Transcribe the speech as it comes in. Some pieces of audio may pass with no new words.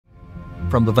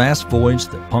From the vast voids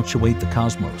that punctuate the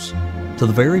cosmos to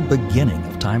the very beginning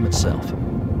of time itself.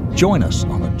 Join us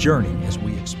on a journey as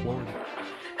we explore.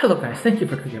 Hello guys, thank you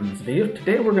for clicking on this video.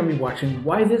 Today we're going to be watching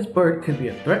Why This Bird Could Be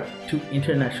a Threat to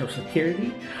International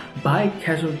Security by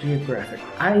Casual Geographic.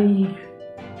 I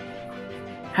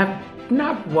have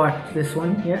not watched this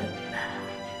one yet.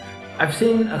 I've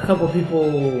seen a couple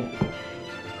people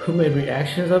who made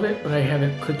reactions of it, but I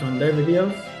haven't clicked on their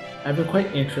videos. I've been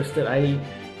quite interested.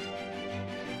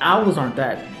 Owls aren't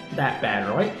that bad,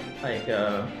 right? Like,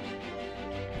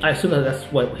 I assume that that's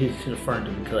what he's referring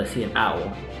to because I see an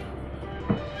owl.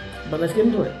 But let's get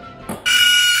into it.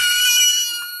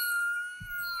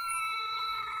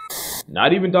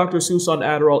 Not even Dr. Seuss on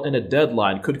Adderall and a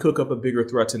deadline could cook up a bigger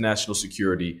threat to national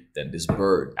security than this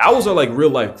bird. Owls are like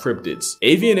real-life cryptids,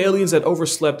 avian aliens that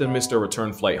overslept and missed their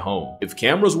return flight home. If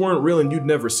cameras weren't real and you'd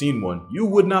never seen one, you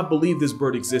would not believe this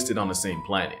bird existed on the same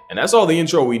planet. And that's all the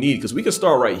intro we need, because we can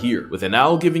start right here, with an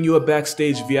owl giving you a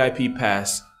backstage VIP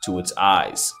pass to its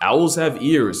eyes. Owls have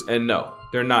ears, and no,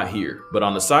 they're not here, but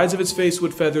on the sides of its face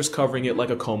with feathers covering it like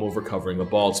a comb over covering a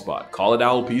bald spot. Call it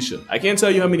alopecia. I can't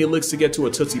tell you how many licks to get to a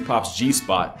Tootsie Pop's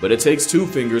G-spot, but it takes 2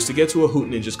 fingers to get to a Hoot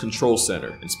Ninja's control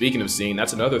center. And speaking of seeing,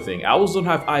 that's another thing. Owls don't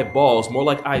have eyeballs, more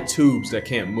like eye tubes that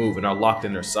can't move and are locked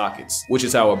in their sockets, which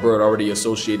is how a bird already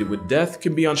associated with death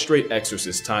can be on straight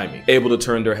exorcist timing, able to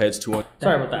turn their heads to a—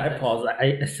 Sorry about that, I paused.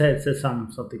 I said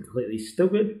something completely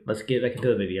stupid. Let's get back into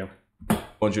the video.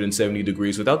 170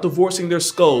 degrees without divorcing their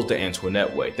skulls the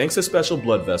Antoinette way, thanks to special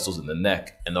blood vessels in the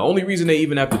neck. And the only reason they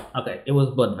even have to— Okay, it was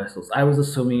blood vessels. I was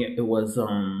assuming it was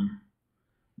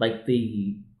like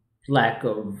the lack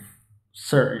of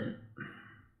certain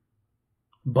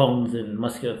bones and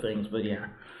muscular things, but yeah,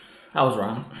 I was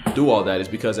wrong. Do all that is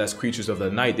because as creatures of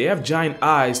the night, they have giant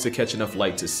eyes to catch enough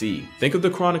light to see. Think of the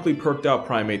chronically perked out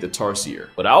primate, the tarsier.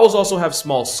 But owls also have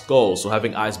small skulls, so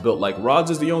having eyes built like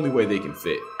rods is the only way they can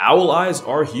fit. Owl eyes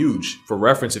are huge. For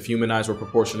reference, if human eyes were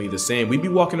proportionally the same, we'd be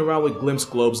walking around with glimpse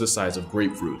globes the size of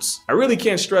grapefruits. I really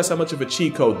can't stress how much of a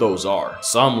cheat code those are.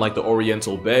 Some, like the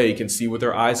Oriental Bay, can see with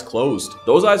their eyes closed.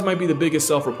 Those eyes might be the biggest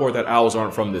self-report that owls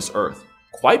aren't from this earth.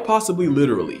 Quite possibly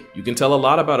literally. You can tell a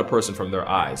lot about a person from their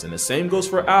eyes, and the same goes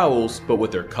for owls, but with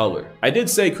their color. I did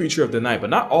say creature of the night, but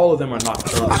not all of them are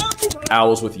nocturnal.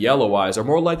 Owls with yellow eyes are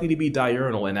more likely to be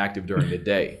diurnal and active during the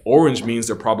day. Orange means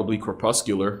they're probably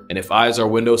crepuscular, and if eyes are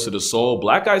windows to the soul,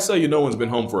 black eyes tell you no one's been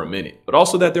home for a minute, but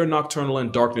also that they're nocturnal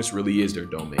and darkness really is their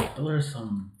domain. There's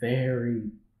some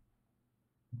very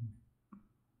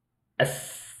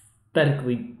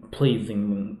aesthetically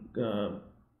pleasing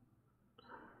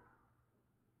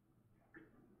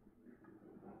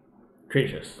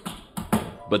creatures.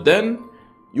 But then,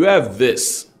 you have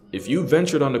this. If you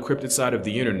ventured on the cryptid side of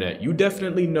the internet, you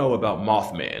definitely know about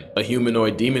Mothman, a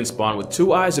humanoid demon spawn with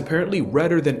 2 eyes apparently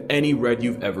redder than any red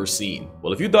you've ever seen.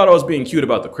 Well, if you thought I was being cute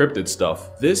about the cryptid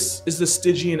stuff, this is the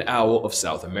Stygian owl of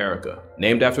South America,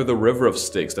 named after the river of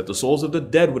Styx that the souls of the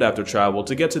dead would have to travel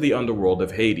to get to the underworld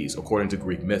of Hades, according to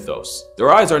Greek mythos.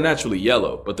 Their eyes are naturally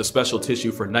yellow, but the special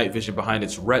tissue for night vision behind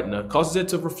its retina causes it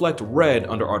to reflect red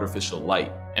under artificial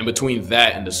light. And between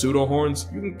that and the pseudo horns,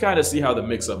 you can kind of see how the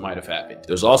mix-up might have happened.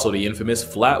 There's also the infamous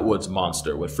Flatwoods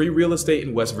monster with free real estate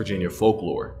in West Virginia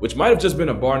folklore, which might have just been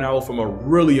a barn owl from a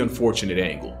really unfortunate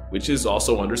angle, which is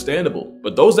also understandable.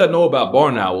 But those that know about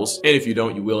barn owls, and if you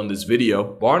don't you will in this video,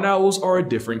 barn owls are a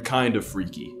different kind of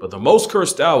freaky, but the most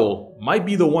cursed owl might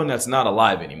be the one that's not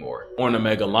alive anymore.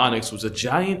 Ornomegalonyx was a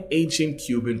giant ancient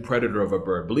Cuban predator of a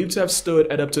bird believed to have stood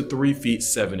at up to 3 feet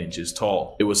 7 inches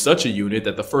tall. It was such a unit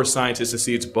that the first scientists to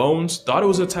see its bones thought it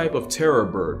was a type of terror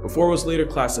bird before it was later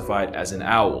classified as an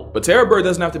owl. But terror bird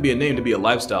doesn't have to be a name to be a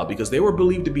lifestyle, because they were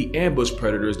believed to be ambush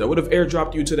predators that would have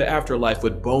airdropped you to the afterlife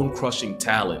with bone-crushing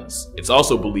talons. It's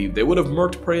also believed they would have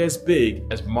murked prey as big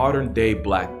as modern-day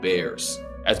black bears.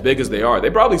 As big as they are, they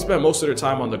probably spent most of their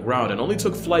time on the ground and only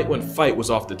took flight when fight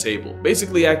was off the table,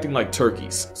 basically acting like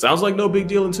turkeys. Sounds like no big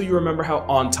deal until you remember how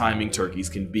on-timing turkeys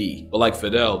can be. But like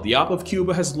Fidel, the op of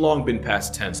Cuba has long been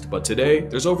past tensed, but today,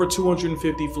 there's over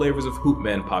 250 flavors of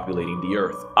hoopmen populating the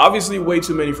earth. Obviously way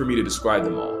too many for me to describe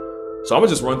them all, so I'm gonna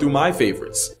just run through my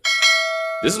favorites.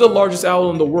 This is the largest owl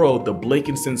in the world, the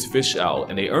Blakiston's fish owl,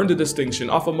 and they earned the distinction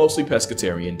off a mostly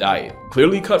pescatarian diet,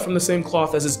 clearly cut from the same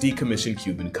cloth as its decommissioned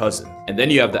Cuban cousin. And then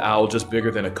you have the owl just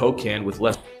bigger than a Coke can with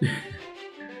less—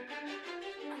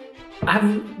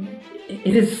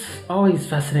 It is always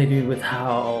fascinating me with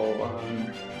how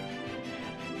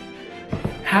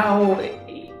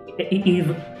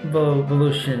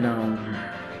evolution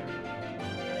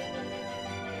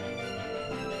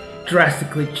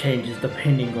drastically changes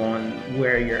depending on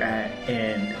where you're at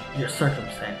and your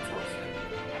circumstances.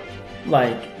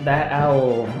 Like that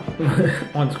owl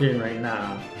on screen right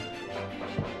now,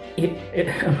 it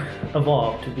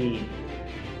evolved to be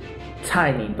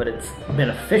tiny, but it's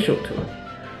beneficial to it.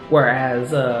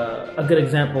 Whereas a good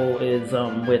example is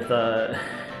with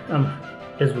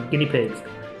guinea pigs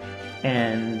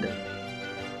and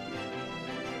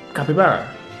capybara.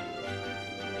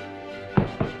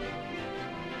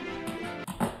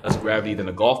 Less gravity than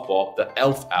a golf ball, the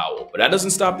elf owl. But that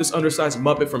doesn't stop this undersized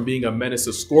muppet from being a menace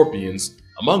of scorpions,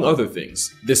 among other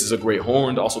things. This is a great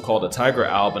horned, also called a tiger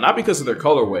owl, but not because of their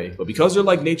colorway, but because they're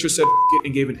like nature said it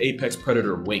and gave an apex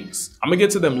predator wings. I'm gonna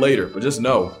get to them later, but just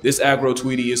know, this aggro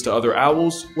Tweety is to other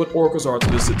owls what orcas are to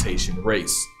the cetacean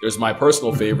race. There's my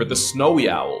personal favorite, the snowy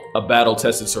owl, a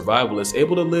battle-tested survivalist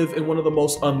able to live in one of the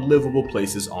most unlivable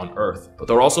places on Earth. But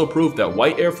they're also proof that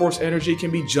white Air Force energy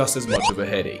can be just as much of a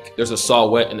headache. There's a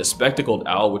saw-whet and a spectacled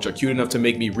owl, which are cute enough to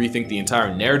make me rethink the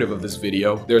entire narrative of this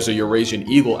video. There's a Eurasian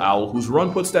eagle owl, whose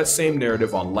run puts that same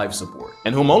narrative on life support,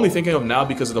 and who I'm only thinking of now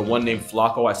because of the one named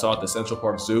Flacco I saw at the Central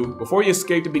Park Zoo before he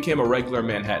escaped and became a regular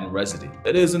Manhattan resident.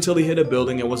 That is, until he hit a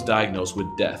building and was diagnosed with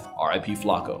death. R.I.P.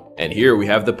 Flacco. And here we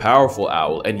have the powerful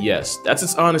owl, and yes, that's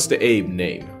its honest to Abe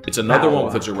name. It's another one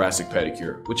with a Jurassic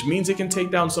pedicure, which means it can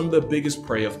take down some of the biggest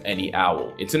prey of any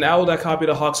owl. It's an owl that copied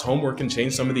a hawk's homework and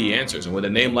changed some of the answers, and with a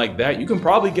name like that, you can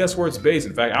probably guess where it's based.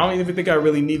 In fact, I don't even think I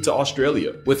really need to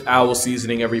Australia. With owls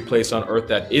seasoning every place on Earth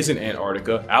that isn't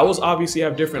Antarctica, owls obviously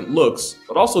have different looks,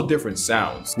 but also different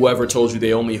sounds. Whoever told you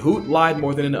they only hoot lied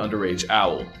more than an underage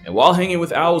owl. And while hanging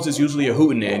with owls is usually a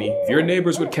hootenanny, if your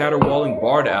neighbors with caterwauling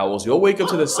barred owls, you'll wake up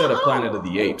to the set of Planet of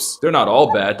the Apes. They're not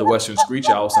all bad. The western screech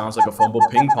owl sounds like a fumbled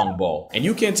ping pong ball. And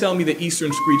you can't tell me the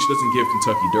eastern screech doesn't give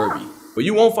Kentucky Derby. But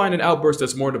you won't find an outburst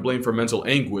that's more to blame for mental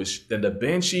anguish than the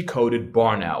banshee-coated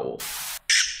barn owl.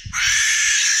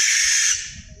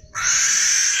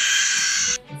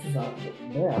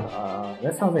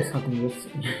 That sounds like something you would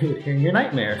hear in your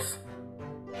nightmares.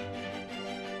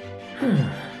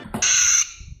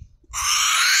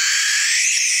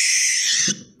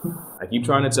 I keep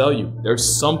trying to tell you,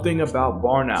 there's something about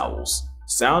barn owls.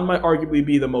 Sound might arguably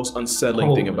be the most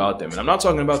unsettling thing about them, and I'm not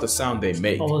talking about the sound they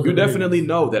make. You definitely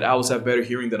know that owls have better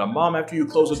hearing than a mom after you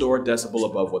close the door a decibel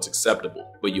above what's acceptable.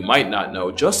 But you might not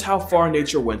know just how far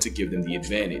nature went to give them the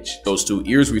advantage. Those two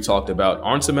ears we talked about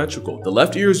aren't symmetrical. The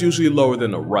left ear is usually lower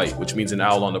than the right, which means an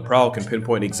owl on the prowl can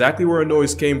pinpoint exactly where a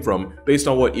noise came from based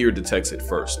on what ear detects it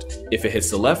first. If it hits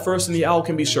the left first, then the owl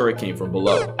can be sure it came from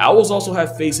below. Owls also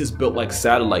have faces built like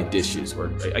satellite dishes,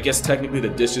 or I guess technically the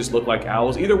dishes look like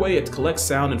owls. Either way, it collects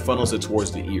sound and funnels it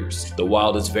towards the ears. The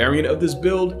wildest variant of this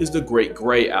build is the great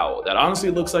gray owl that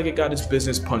honestly looks like it got its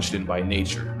business punched in by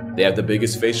nature. They have the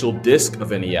biggest facial disc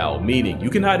of any owl, meaning you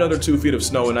can hide under 2 feet of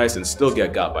snow and ice and still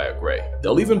get got by a gray.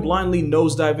 They'll even blindly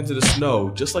nosedive into the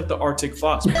snow, just like the Arctic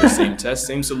fox, with the same test,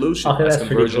 same solution. That's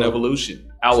convergent evolution.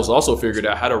 Owls also figured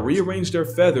out how to rearrange their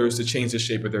feathers to change the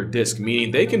shape of their disc,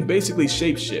 meaning they can basically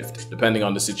shapeshift. Depending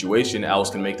on the situation, owls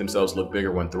can make themselves look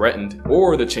bigger when threatened,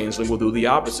 or the changeling will do the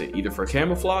opposite, either for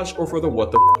camouflage or for the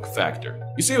what the f factor.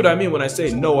 You see what I mean when I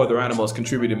say no other animal has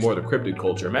contributed more to cryptid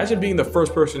culture? Imagine being the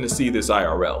first person to see this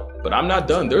IRL. But I'm not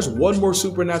done. There's one more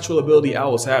supernatural ability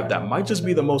owls have that might just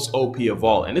be the most OP of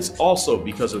all, and it's also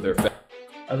because of their feathers.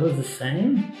 Are those the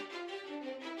same?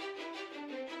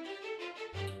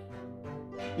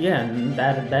 Yeah,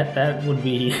 that would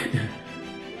be.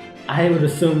 I would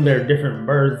assume they're different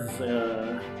birds,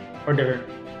 or different.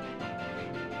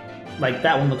 Like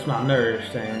that one looks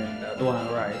malnourished, and the one on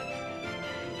the right.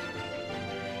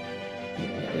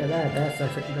 Yeah, that's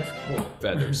cool.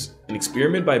 Feathers. An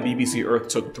experiment by BBC Earth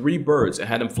took 3 birds and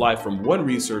had them fly from one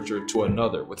researcher to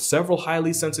another with several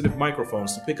highly sensitive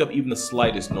microphones to pick up even the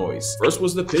slightest noise. First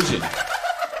was the pigeon.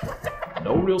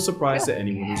 No real surprise to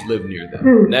anyone who's lived near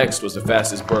them. Next was the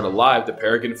fastest bird alive, the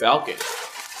peregrine falcon.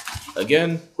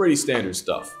 Again, pretty standard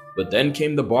stuff. But then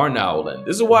came the barn owl, and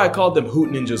this is why I called them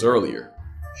hoot ninjas earlier.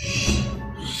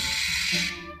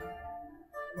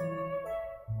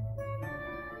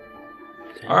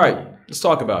 Alright, let's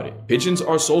talk about it. Pigeons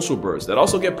are social birds that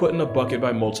also get put in a bucket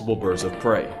by multiple birds of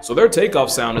prey. So their takeoff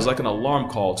sound is like an alarm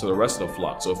call to the rest of the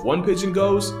flock. So if one pigeon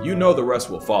goes, you know the rest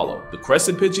will follow. The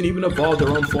crested pigeon even evolved their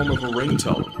own form of a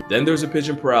ringtone. Then there's a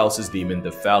pigeon paralysis demon,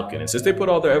 the falcon. And since they put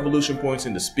all their evolution points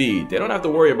into speed, they don't have to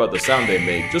worry about the sound they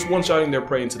make, just one-shotting their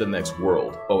prey into the next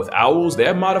world. But with owls, they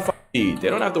have modified speed. They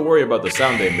don't have to worry about the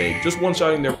sound they make, just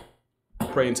one-shotting their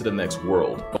prey into the next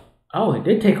world. Oh, he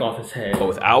did take off his head. But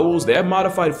with owls, they have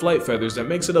modified flight feathers that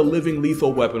makes it a living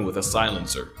lethal weapon with a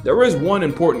silencer. There is one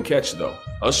important catch though.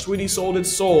 Us Tweety sold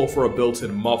its soul for a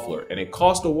built-in muffler, and it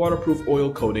cost a waterproof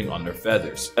oil coating on their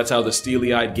feathers. That's how the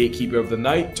steely-eyed gatekeeper of the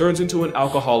night turns into an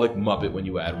alcoholic muppet when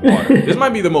you add water. This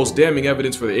might be the most damning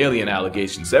evidence for the alien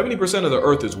allegation. 70% of the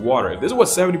earth is water. If this is what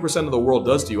 70% of the world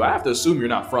does to you, I have to assume you're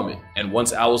not from it. And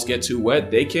once owls get too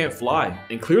wet, they can't fly.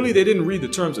 And clearly they didn't read the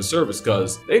terms of service,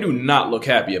 cause they do not look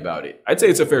happy about it. I'd say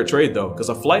it's a fair trade though, cause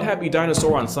a flight-happy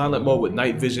dinosaur on silent mode with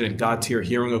night vision and god-tier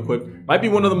hearing equipped might be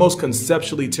one of the most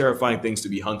conceptually terrifying things to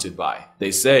be hunted by. They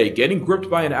say getting gripped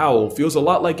by an owl feels a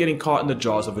lot like getting caught in the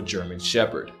jaws of a German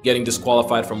shepherd. Getting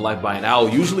disqualified from life by an owl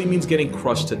usually means getting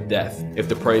crushed to death. If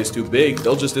the prey is too big,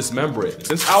 they'll just dismember it.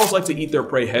 Since owls like to eat their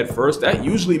prey head first, that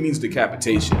usually means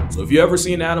decapitation. So if you ever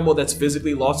see an animal that's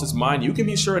physically lost its mind, you can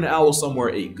be sure an owl somewhere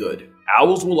ate good.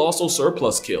 Owls will also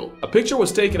surplus kill. A picture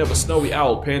was taken of a snowy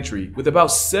owl pantry with about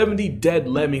 70 dead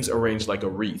lemmings arranged like a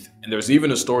wreath. And there's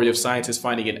even a story of scientists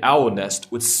finding an owl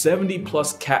nest with 70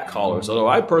 plus cat collars, although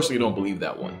I personally don't believe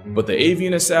that one. But the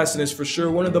avian assassin is for sure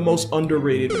one of the most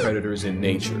underrated predators in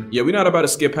nature. Yeah, we're not about to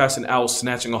skip past an owl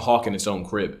snatching a hawk in its own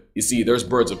crib. You see, there's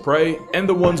birds of prey and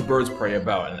the ones birds prey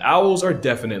about, and owls are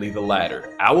definitely the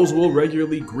latter. Owls will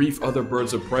regularly grief other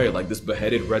birds of prey like this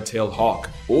beheaded red-tailed hawk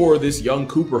or this young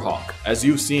Cooper hawk. As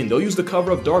you've seen, they'll use the cover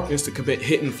of darkness to commit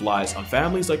hit and flies on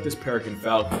families like this peregrine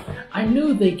falcon. I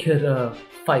knew they could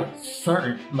fight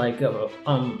certain, like they could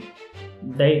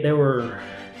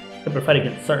fight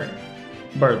against certain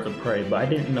birds of prey, but I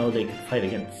didn't know they could fight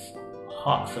against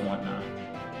hawks and whatnot.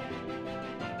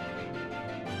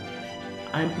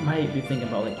 I might be thinking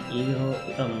about like eagles.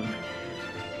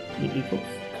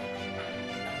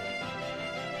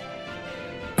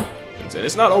 And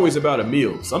it's not always about a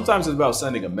meal, sometimes it's about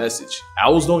sending a message.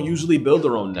 Owls don't usually build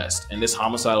their own nest, and this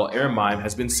homicidal air mime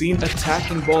has been seen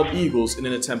attacking bald eagles in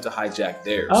an attempt to hijack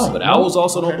theirs. But owls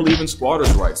also don't believe in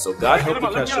squatters' rights, so God help the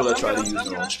kestrel that try to use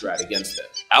their own strat against them.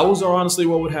 Owls are honestly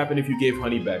what would happen if you gave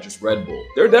honey badgers Red Bull.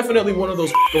 They're definitely one of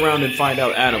those around and find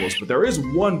out animals, but there is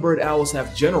one bird owls have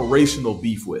generational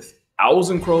beef with.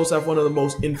 Owls and crows have one of the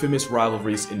most infamous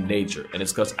rivalries in nature, and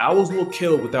it's because owls will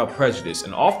kill without prejudice,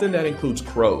 and often that includes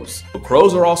crows. But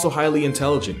crows are also highly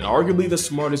intelligent and arguably the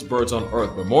smartest birds on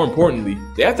earth, but more importantly,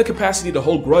 they have the capacity to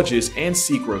hold grudges and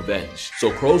seek revenge.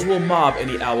 So crows will mob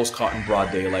any owls caught in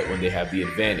broad daylight when they have the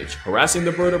advantage, harassing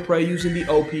the bird of prey using the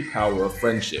OP power of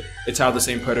friendship. It's how the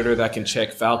same predator that can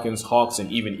check falcons, hawks,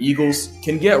 and even eagles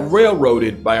can get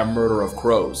railroaded by a murder of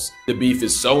crows. The beef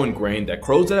is so ingrained that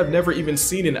crows that have never even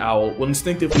seen an owl will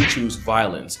instinctively choose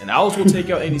violence, and owls will take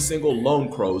out any single lone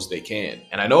crows they can.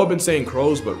 And I know I've been saying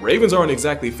crows, but ravens aren't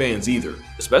exactly fans either,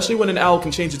 especially when an owl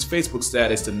can change its Facebook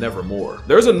status to nevermore.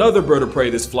 There's another bird of prey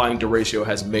this flying deratio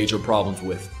has major problems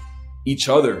with: each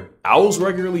other. Owls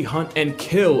regularly hunt and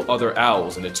kill other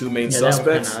owls, and the two main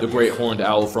suspects, the great horned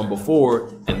owl from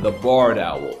before and the barred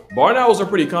owl. Barred owls are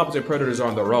pretty competent predators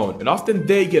on their own, and often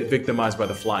they get victimized by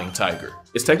the flying tiger.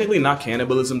 It's technically not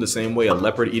cannibalism the same way a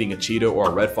leopard eating a cheetah or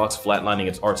a red fox flatlining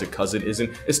its Arctic cousin isn't.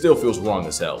 It still feels wrong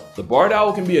as hell. The barred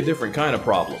owl can be a different kind of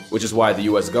problem, which is why the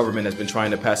US government has been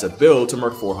trying to pass a bill to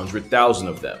murk 400,000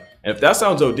 of them. And if that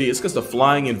sounds OD, it's because the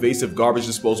flying invasive garbage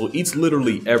disposal eats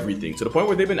literally everything, to the point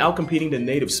where they've been outcompeting the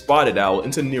native spotted owl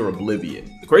into near oblivion.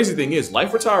 The crazy thing is,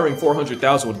 life retiring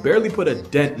 400,000 would barely put a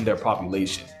dent in their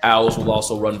population. Owls will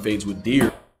also run fades with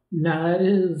deer. Now that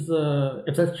is,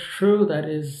 if that's true, that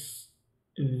is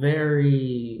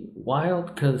very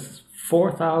wild, because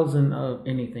 4,000 of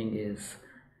anything is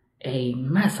a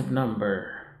massive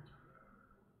number.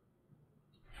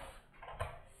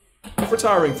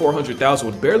 Retiring 400,000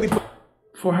 would barely put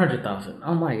 400,000.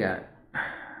 Oh my god.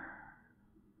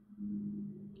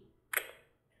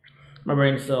 My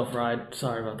brain's still fried.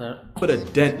 Sorry about that. Put a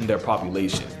dent in their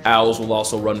population. Owls will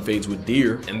also run fades with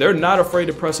deer, and they're not afraid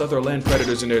to press other land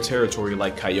predators in their territory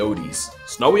like coyotes.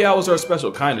 Snowy owls are a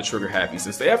special kind of trigger happy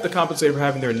since they have to compensate for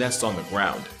having their nests on the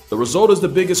ground. The result is the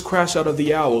biggest crash out of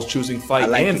the owls choosing fight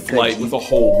and flight with a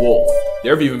whole wolf.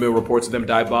 There have even been reports of them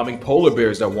dive bombing polar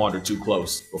bears that wandered too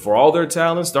close. But for all their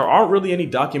talents, there aren't really any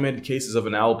documented cases of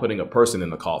an owl putting a person in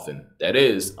the coffin. That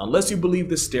is, unless you believe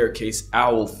the staircase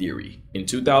owl theory. In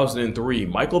 2003,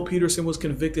 Michael Peterson was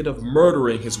convicted of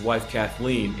murdering his wife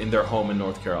Kathleen in their home in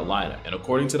North Carolina, and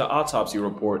according to the autopsy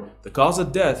report, the cause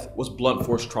of death was blunt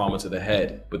force trauma to the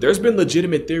head. But there's been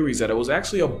legitimate theories that it was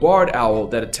actually a barred owl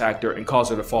that attacked her and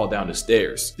caused her to fall down the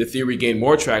stairs. The theory gained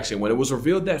more traction when it was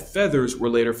revealed that feathers were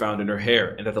later found in her hair.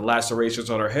 hair, and that the lacerations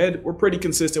on her head were pretty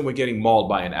consistent with getting mauled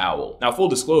by an owl. Now, full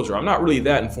disclosure, I'm not really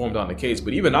that informed on the case,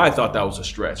 but even I thought that was a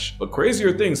stretch. But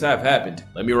crazier things have happened.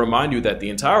 Let me remind you that the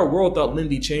entire world thought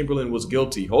Lindy Chamberlain was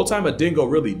guilty, whole time a dingo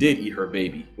really did eat her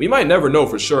baby. We might never know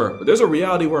for sure, but there's a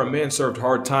reality where a man served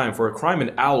hard time for a crime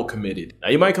an owl committed. Now,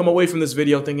 you might come away from this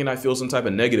video thinking I feel some type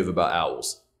of negative about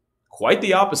owls. Quite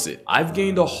the opposite. I've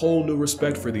gained a whole new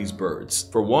respect for these birds.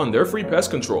 For one, they're free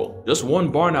pest control. Just one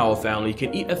barn owl family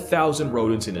can eat 1,000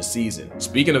 rodents in a season.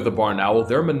 Speaking of the barn owl,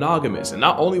 they're monogamous, and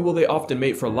not only will they often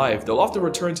mate for life, they'll often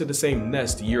return to the same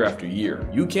nest year after year.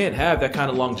 You can't have that kind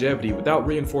of longevity without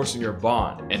reinforcing your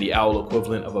bond, and the owl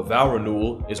equivalent of a vow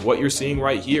renewal is what you're seeing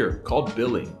right here, called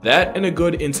billing. That and a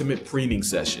good intimate preening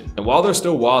session. And while they're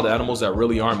still wild animals that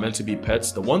really aren't meant to be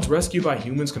pets, the ones rescued by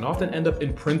humans can often end up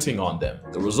imprinting on them.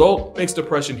 The result makes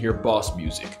depression hear boss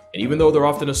music, and even though they're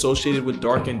often associated with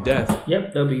dark and death,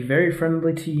 yep, they'll be very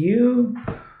friendly to you,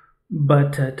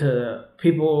 but to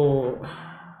people,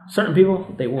 certain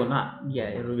people, they will not. Yeah,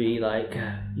 it'll be like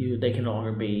they can no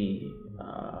longer be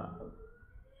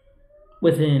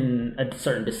within a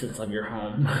certain distance of your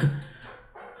home.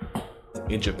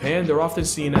 in Japan, they're often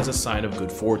seen as a sign of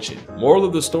good fortune. Moral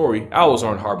of the story, owls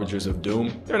aren't harbingers of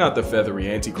doom. They're not the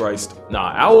feathery antichrist.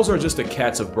 Nah, owls are just the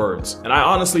cats of birds, and I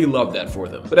honestly love that for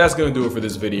them. But that's gonna do it for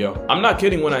this video. I'm not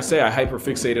kidding when I say I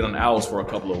hyperfixated on owls for a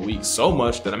couple of weeks, so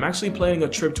much that I'm actually planning a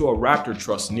trip to a raptor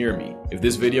trust near me. If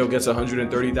this video gets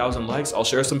 130,000 likes, I'll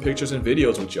share some pictures and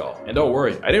videos with y'all. And don't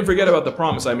worry, I didn't forget about the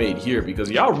promise I made here, because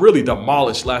y'all really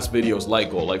demolished last video's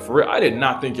like goal. Like for real, I did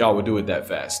not think y'all would do it that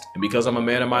fast. And because I'm a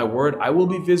man of my word, I will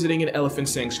be visiting an elephant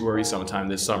sanctuary sometime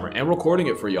this summer and recording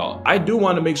it for y'all. I do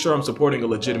want to make sure I'm supporting a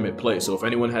legitimate place, so if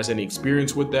anyone has any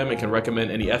experience with them and can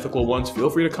recommend any ethical ones, feel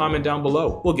free to comment down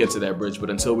below. We'll get to that bridge, but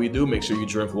until we do, make sure you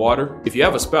drink water. If you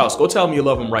have a spouse, go tell them you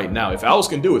love them right now. If owls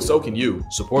can do it, so can you.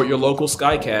 Support your local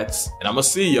sky cats, and I'm gonna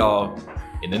see y'all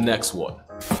in the next one.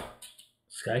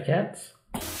 Sky cats?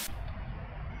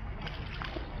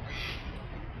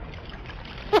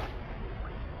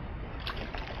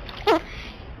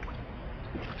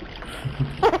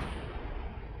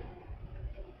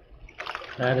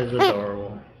 That is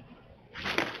adorable.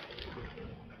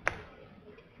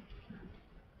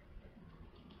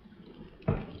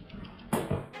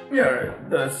 Yeah,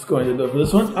 that's going to do it for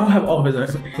this one. I'll have all of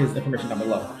his information down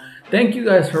below. Thank you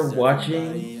guys for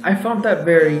watching. I found that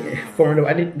very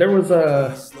informative. There was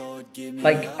a,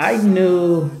 like, I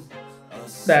knew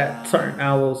that certain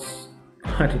owls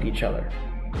hunted each other.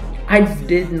 I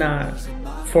did not,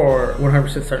 for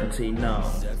 100% certainty, know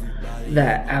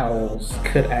that owls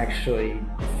could actually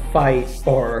fight,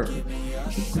 or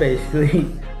basically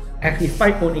actually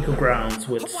fight on equal grounds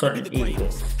with certain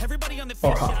eagles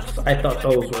or hawks. I thought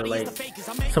those were like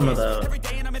some of the,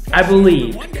 I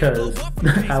believed, because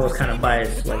I was kind of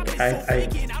biased, like I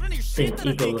think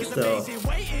eagles are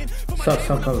still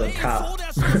some of the top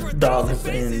dogs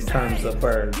in terms of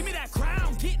birds.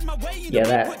 Yeah,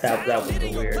 that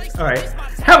was weird. Alright,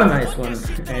 have a nice one,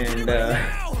 and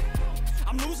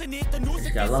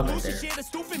just gotta love it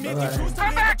there. Bye-bye.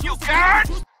 Come back, you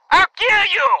guards! I'll kill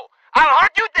you! I'll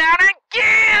hunt you down and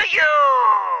kill you!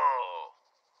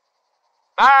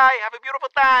 Bye, have a beautiful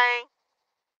time!